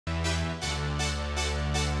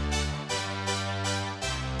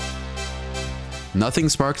nothing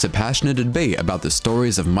sparks a passionate debate about the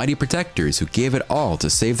stories of mighty protectors who gave it all to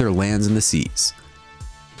save their lands and the seas.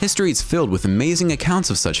 History is filled with amazing accounts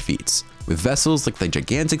of such feats, with vessels like the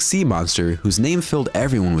gigantic sea monster whose name filled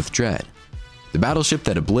everyone with dread, the battleship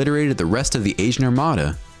that obliterated the rest of the Asian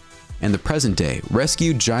Armada, and the present-day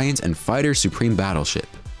rescue giant and fighter supreme battleship.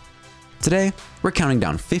 Today, we're counting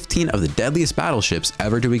down 15 of the deadliest battleships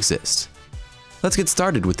ever to exist. Let's get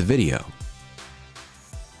started with the video.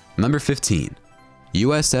 Number 15.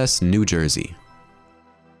 USS New Jersey.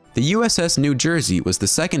 The USS New Jersey was the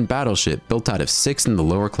second battleship built out of 6 in the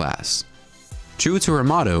lower class. True to her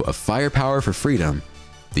motto of firepower for freedom,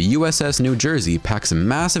 the USS New Jersey packs a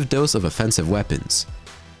massive dose of offensive weapons,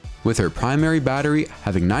 with her primary battery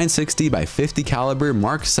having 960 by 50 caliber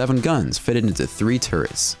Mark 7 guns fitted into 3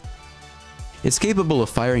 turrets. It's capable of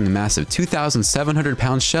firing a massive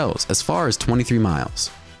 2,700-pound shells as far as 23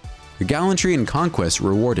 miles. Her gallantry and conquest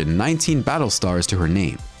rewarded 19 battle stars to her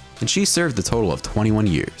name, and she served a total of 21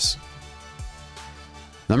 years.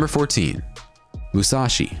 Number 14.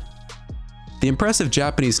 Musashi. The impressive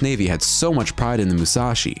Japanese Navy had so much pride in the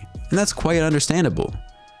Musashi, and that's quite understandable.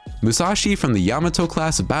 Musashi from the Yamato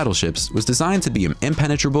class of battleships was designed to be an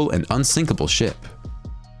impenetrable and unsinkable ship.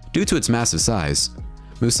 Due to its massive size,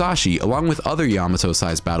 Musashi, along with other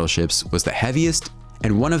Yamato-sized battleships, was the heaviest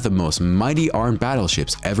and one of the most mighty armed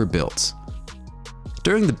battleships ever built.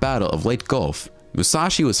 During the Battle of Leyte Gulf,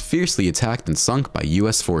 Musashi was fiercely attacked and sunk by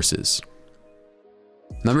US forces.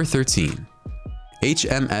 Number 13.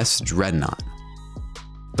 HMS Dreadnought.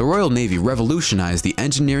 The Royal Navy revolutionized the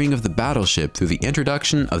engineering of the battleship through the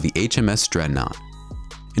introduction of the HMS Dreadnought.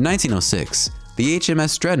 In 1906, the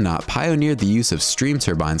HMS Dreadnought pioneered the use of steam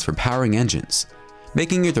turbines for powering engines,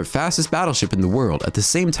 making her the fastest battleship in the world at the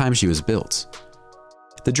same time she was built.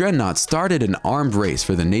 The Dreadnought started an armed race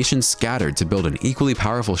for the nations scattered to build an equally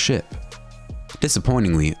powerful ship.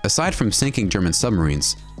 Disappointingly, aside from sinking German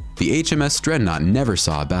submarines, the HMS Dreadnought never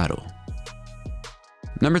saw a battle.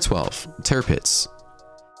 Number 12. Tirpitz.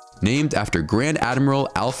 Named after Grand Admiral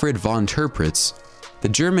Alfred von Tirpitz, the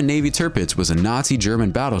German Navy Tirpitz was a Nazi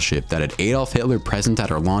German battleship that had Adolf Hitler present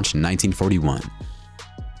at her launch in 1941.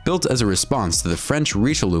 Built as a response to the French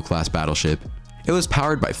Richelieu-class battleship, it was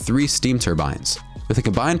powered by 3 steam turbines, with a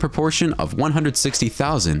combined proportion of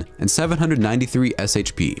 160,000 and 793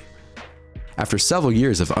 shp. After several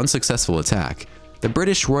years of unsuccessful attack, the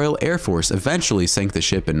British Royal Air Force eventually sank the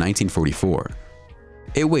ship in 1944.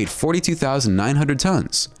 It weighed 42,900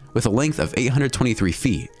 tons, with a length of 823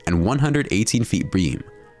 feet and 118 feet beam.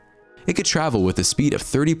 It could travel with a speed of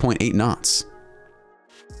 30.8 knots.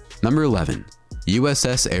 Number 11.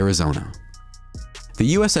 USS Arizona.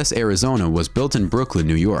 The USS Arizona was built in Brooklyn,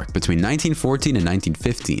 New York between 1914 and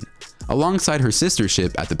 1915, alongside her sister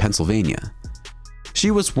ship at the Pennsylvania. She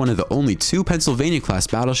was one of the only 2 Pennsylvania-class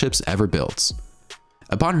battleships ever built.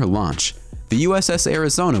 Upon her launch, the USS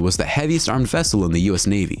Arizona was the heaviest armed vessel in the US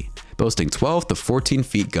Navy, boasting 12 to 14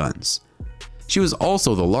 feet guns. She was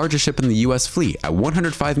also the largest ship in the US fleet at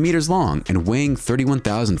 105 meters long and weighing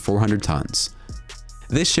 31,400 tons.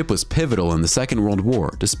 This ship was pivotal in the Second World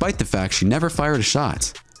War despite the fact she never fired a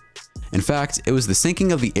shot. In fact, it was the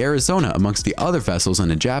sinking of the Arizona amongst the other vessels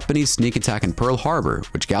in a Japanese sneak attack in Pearl Harbor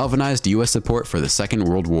which galvanized US support for the Second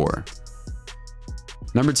World War.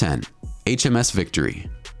 Number 10. HMS Victory.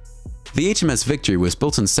 The HMS Victory was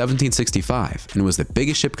built in 1765 and was the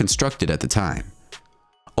biggest ship constructed at the time.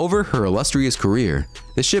 Over her illustrious career,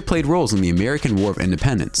 the ship played roles in the American War of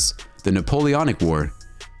Independence, the Napoleonic War,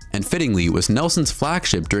 and fittingly was Nelson's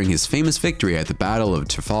flagship during his famous victory at the Battle of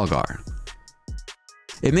Trafalgar.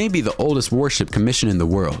 It may be the oldest warship commissioned in the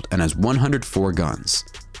world and has 104 guns.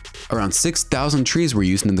 Around 6,000 trees were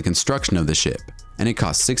used in the construction of the ship, and it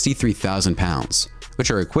cost 63,000 pounds,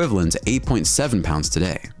 which are equivalent to 8.7 pounds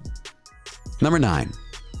today. Number 9.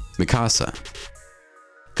 Mikasa.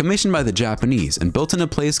 Commissioned by the Japanese and built in a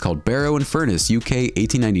place called Barrow-in-Furness, UK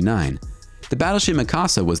 1899, the battleship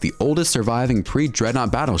Mikasa was the oldest surviving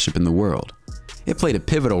pre-dreadnought battleship in the world. It played a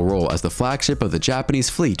pivotal role as the flagship of the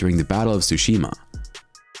Japanese fleet during the Battle of Tsushima.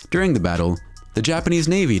 During the battle, the Japanese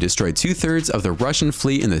Navy destroyed 2/3 of the Russian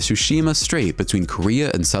fleet in the Tsushima Strait between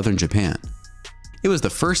Korea and southern Japan. It was the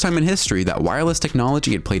first time in history that wireless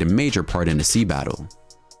technology had played a major part in a sea battle.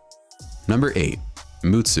 Number 8.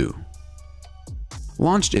 Mutsu.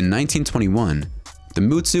 Launched in 1921, the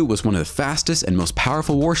Mutsu was one of the fastest and most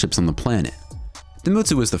powerful warships on the planet. The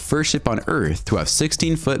Mutsu was the first ship on Earth to have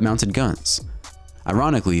 16-foot mounted guns.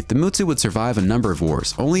 Ironically, the Mutsu would survive a number of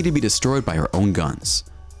wars only to be destroyed by her own guns.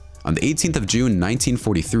 On the 18th of June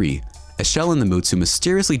 1943, a shell in the Mutsu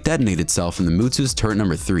mysteriously detonated itself in the Mutsu's turret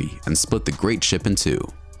number 3 and split the great ship in two.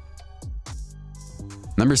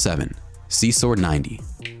 Number 7. Sea Sword 90.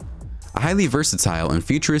 A highly versatile and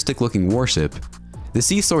futuristic looking warship, the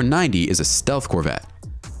Sea Sword 90 is a stealth corvette.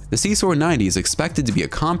 The Sea Sword 90 is expected to be a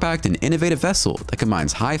compact and innovative vessel that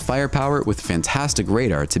combines high firepower with fantastic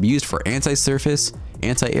radar to be used for anti-surface,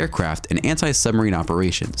 anti-aircraft, and anti-submarine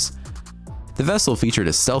operations. The vessel featured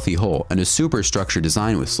a stealthy hull and a superstructure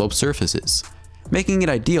designed with sloped surfaces, making it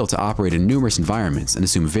ideal to operate in numerous environments and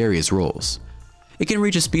assume various roles. It can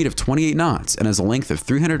reach a speed of 28 knots and has a length of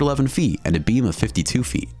 311 feet and a beam of 52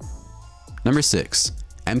 feet. Number 6.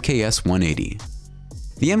 MKS 180.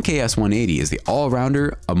 The MKS 180 is the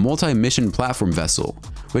all-rounder, a multi-mission platform vessel,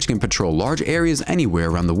 which can patrol large areas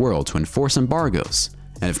anywhere around the world to enforce embargoes,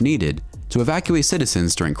 and if needed, to evacuate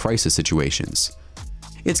citizens during crisis situations.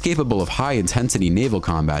 It's capable of high-intensity naval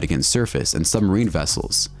combat against surface and submarine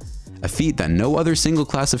vessels, a feat that no other single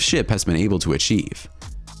class of ship has been able to achieve.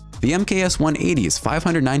 The MKS 180 is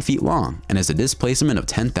 509 feet long and has a displacement of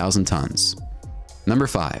 10,000 tons. Number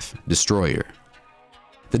 5. Destroyer.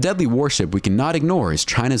 The deadly warship we cannot ignore is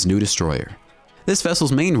China's new destroyer. This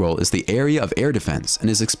vessel's main role is the area of air defense and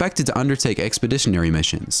is expected to undertake expeditionary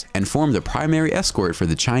missions and form the primary escort for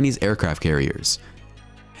the Chinese aircraft carriers.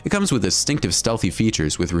 It comes with distinctive stealthy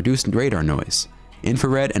features with reduced radar noise,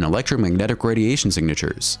 infrared and electromagnetic radiation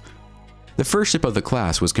signatures. The first ship of the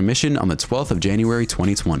class was commissioned on the 12th of January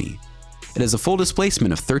 2020. It has a full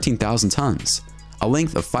displacement of 13,000 tons, a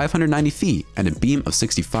length of 590 feet and a beam of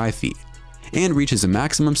 65 feet, and reaches a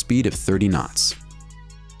maximum speed of 30 knots.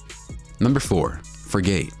 Number 4.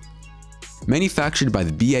 Frigate. Manufactured by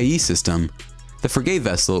the BAE system, the frigate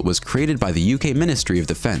vessel was created by the UK Ministry of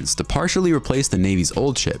Defence to partially replace the Navy's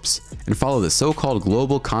old ships and follow the so-called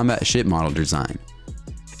global combat ship model design.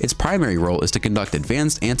 Its primary role is to conduct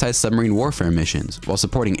advanced anti-submarine warfare missions while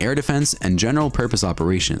supporting air defense and general-purpose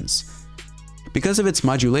operations. Because of its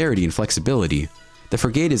modularity and flexibility, the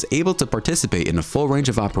frigate is able to participate in a full range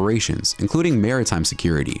of operations, including maritime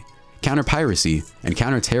security, counter-piracy, and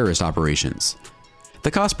counter-terrorist operations. The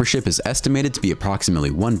cost per ship is estimated to be approximately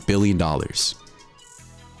 $1 billion.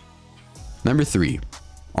 Number 3.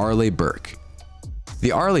 Arleigh Burke.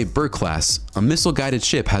 The Arleigh Burke class, a missile-guided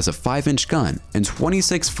ship, has a 5-inch gun and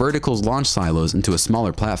 26 vertical launch silos into a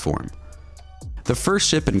smaller platform. The first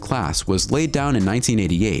ship in class was laid down in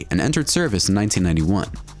 1988 and entered service in 1991.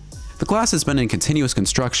 The class has been in continuous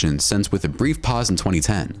construction since, with a brief pause in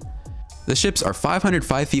 2010. The ships are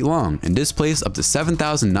 505 feet long and displace up to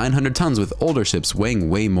 7,900 tons, with older ships weighing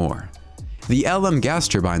way more. The LM gas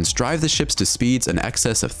turbines drive the ships to speeds in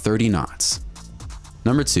excess of 30 knots.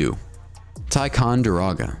 Number 2.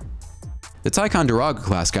 Ticonderoga. The Ticonderoga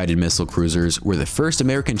class guided missile cruisers were the first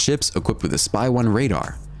American ships equipped with a Spy-1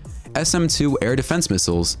 radar, SM-2 air defense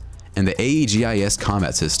missiles, and the AEGIS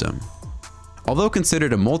combat system. Although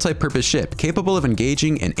considered a multi-purpose ship capable of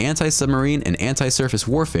engaging in anti-submarine and anti-surface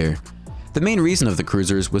warfare, the main reason of the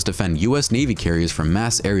cruisers was to defend US Navy carriers from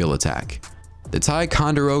mass aerial attack. The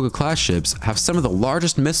Ticonderoga class ships have some of the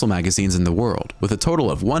largest missile magazines in the world, with a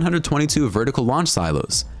total of 122 vertical launch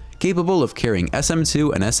silos, capable of carrying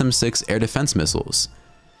SM-2 and SM-6 air defense missiles.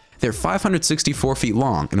 They're 564 feet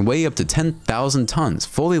long and weigh up to 10,000 tons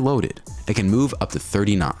fully loaded and can move up to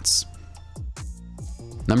 30 knots.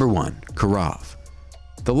 Number 1. Karov.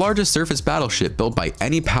 The largest surface battleship built by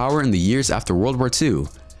any power in the years after World War II,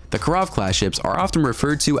 the Karov class ships are often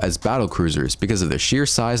referred to as battle cruisers because of their sheer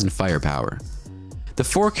size and firepower. The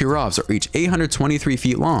 4 Karovs are each 823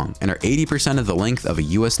 feet long and are 80% of the length of a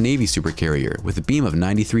US Navy supercarrier with a beam of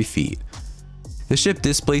 93 feet. The ship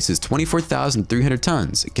displaces 24,300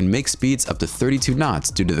 tons and can make speeds up to 32 knots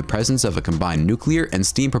due to the presence of a combined nuclear and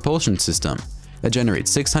steam propulsion system that generates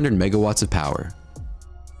 600 megawatts of power.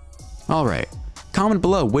 Alright, comment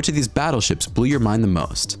below which of these battleships blew your mind the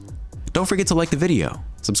most. Don't forget to like the video,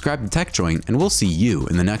 subscribe to TechJoint, and we'll see you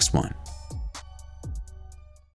in the next one.